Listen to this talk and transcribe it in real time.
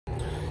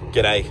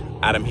G'day,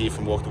 Adam here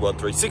from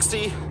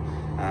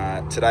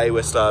Walkingtheworld360. Today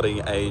we're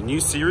starting a new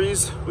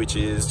series, which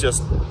is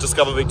just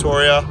Discover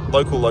Victoria,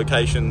 local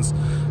locations.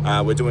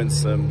 We're doing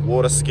some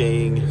water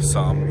skiing,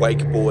 some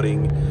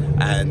wakeboarding,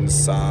 and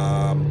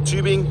some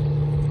tubing.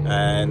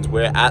 And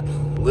we're at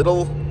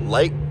Little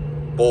Lake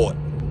Boort,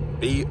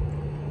 B-O-O-R-T.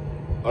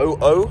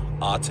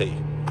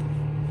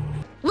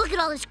 Look at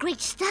all this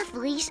great stuff,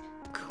 Lise.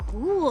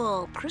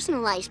 Cool,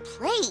 personalized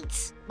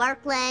plates.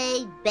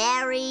 Barclay,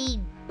 Barry,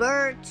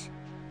 Bert.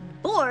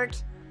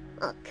 Boort?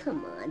 Oh,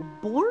 come on,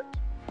 Boort?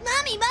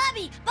 Mommy,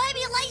 buy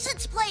me a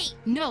license plate!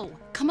 No,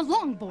 come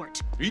along,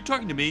 Boort. Are you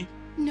talking to me?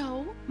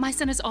 No, my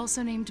son is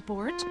also named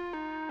Boort.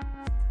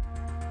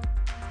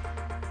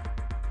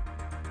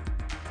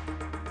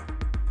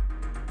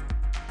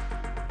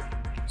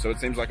 So it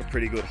seems like a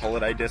pretty good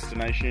holiday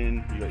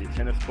destination. You got your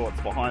tennis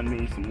courts behind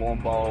me, some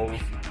lawn bowls.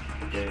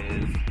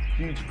 There's a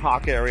huge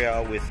park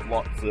area with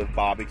lots of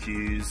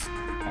barbecues,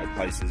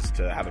 places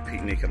to have a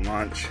picnic and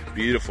lunch.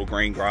 Beautiful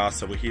green grass.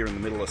 So we're here in the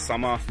middle of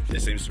summer. There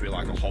seems to be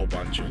like a whole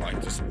bunch of like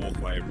just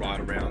walkway right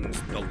around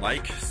the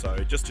lake. So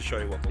just to show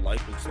you what the lake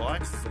looks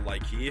like, this is the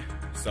lake here.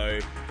 So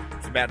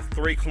it's about a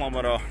 3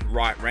 kilometer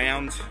right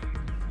round.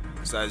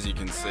 So as you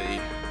can see,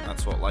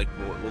 that's what Lake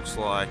Boort looks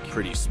like.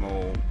 Pretty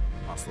small,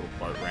 nice little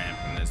boat ramp,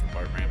 and there's the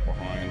boat ramp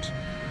behind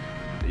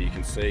that you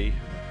can see.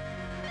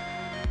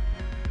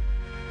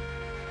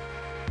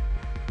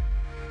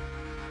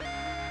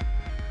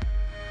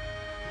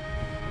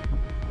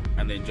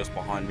 And then just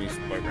behind me is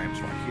the boat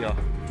ramps right here.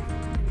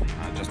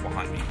 Just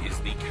behind me is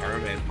the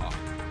caravan park.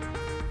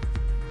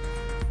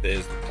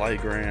 There's the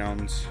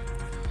playgrounds,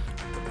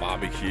 the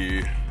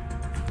barbecue,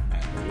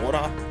 and the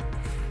water.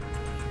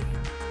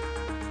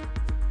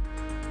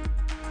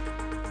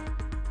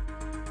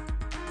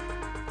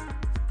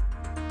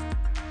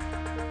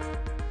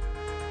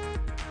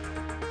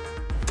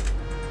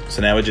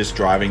 So now we're just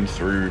driving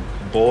through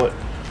Boort.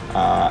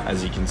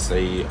 As you can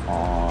see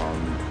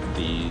on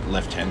the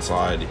left-hand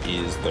side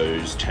is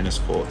those tennis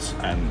courts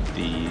and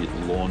the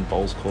lawn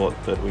bowls court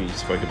that we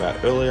spoke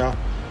about earlier.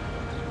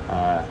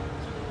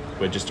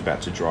 We're just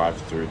about to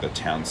drive through the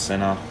town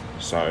centre.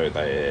 So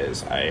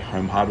there's a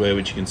Home Hardware,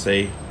 which you can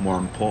see. More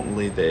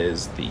importantly,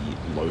 there's the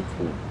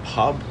local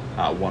pub,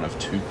 one of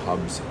 2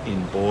 pubs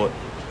in Boort.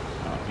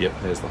 Yep,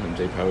 there's the Home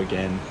Depot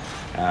again.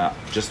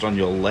 Just on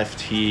your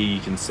left here,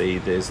 you can see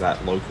there's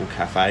that local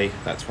cafe.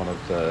 That's one of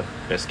the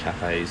best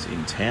cafes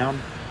in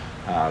town.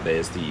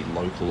 There's the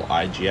local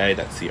IGA,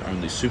 that's the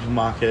only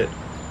supermarket,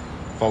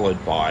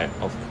 followed by,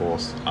 of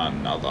course,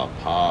 another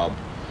pub.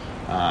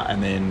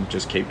 And then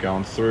just keep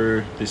going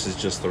through. This is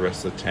just the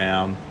rest of the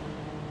town.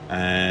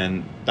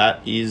 And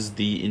that is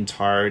the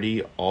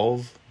entirety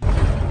of...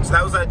 So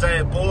that was that day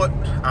at Boort.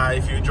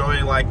 If you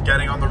enjoy like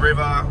getting on the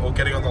river or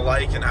getting on the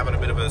lake and having a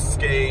bit of a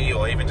ski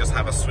or even just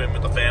have a swim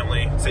with the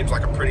family, it seems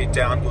like a pretty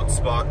down good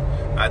spot.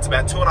 It's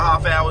about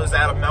 2.5 hours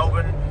out of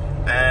Melbourne,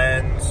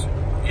 and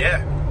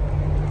yeah,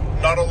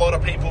 not a lot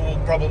of people will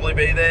probably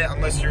be there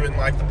unless you're in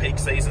like the peak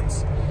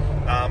seasons.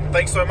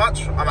 Thanks so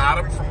much. I'm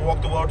Adam from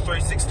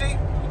Walkingtheworld360,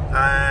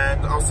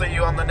 and I'll see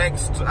you on the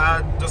next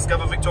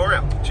Discover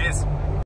Victoria. Cheers.